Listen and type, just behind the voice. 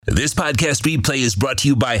This podcast replay is brought to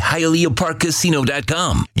you by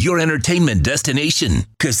HialeahParkCasino.com, your entertainment destination.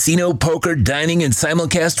 Casino, poker, dining, and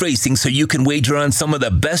simulcast racing so you can wager on some of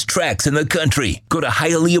the best tracks in the country. Go to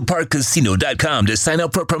HialeahParkCasino.com to sign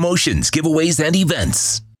up for promotions, giveaways, and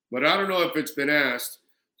events. But I don't know if it's been asked,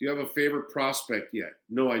 do you have a favorite prospect yet?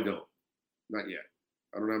 No, I don't. Not yet.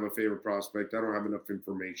 I don't have a favorite prospect. I don't have enough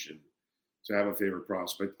information to have a favorite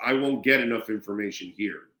prospect. I won't get enough information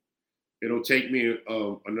here. It'll take me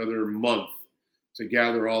another month to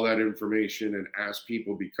gather all that information and ask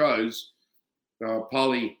people because,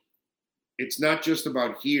 Paulie, it's not just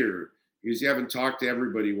about here because you haven't talked to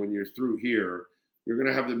everybody when you're through here. You're going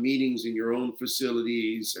to have the meetings in your own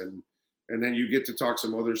facilities and then you get to talk to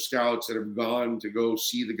some other scouts that have gone to go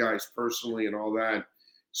see the guys personally and all that.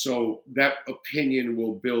 So that opinion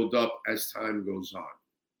will build up as time goes on.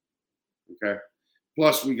 Okay.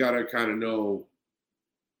 Plus, we got to kind of know,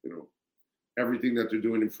 everything that they're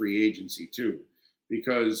doing in free agency too,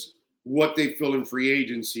 because what they fill in free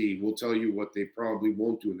agency will tell you what they probably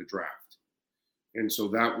won't do in the draft. And so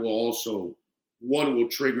that will also, one will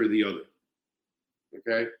trigger the other.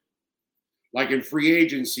 Okay. Like in free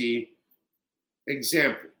agency,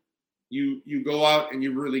 example, you go out and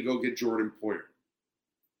you really go get Jordan Poyer.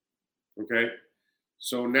 Okay.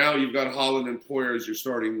 So now you've got Holland and Poyer as your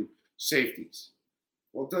starting safeties.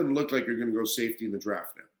 Well, it doesn't look like you're going to go safety in the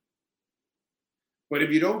draft now. But if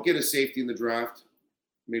you don't get a safety in the draft,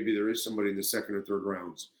 maybe there is somebody in the second or third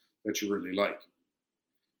rounds that you really like.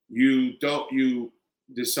 You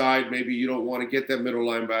decide maybe you don't want to get that middle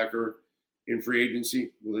linebacker in free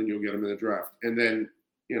agency, well, then you'll get him in the draft. And then,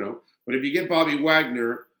 but if you get Bobby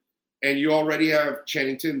Wagner and you already have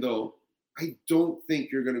Channing Tindall, I don't think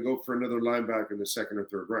you're going to go for another linebacker in the second or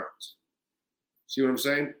third rounds. See what I'm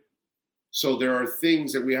saying? So there are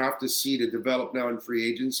things that we have to see to develop now in free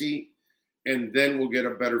agency. And then we'll get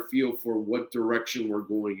a better feel for what direction we're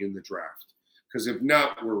going in the draft. Because if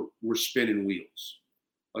not, we're spinning wheels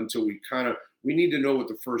until we need to know what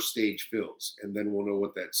the first stage fills, and then we'll know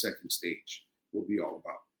what that second stage will be all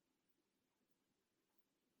about.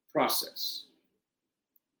 Process.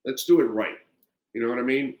 Let's do it right. You know what I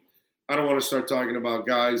mean? I don't want to start talking about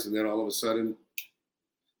guys and then all of a sudden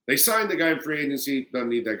they signed the guy in free agency, doesn't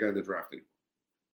need that guy in the draft anymore.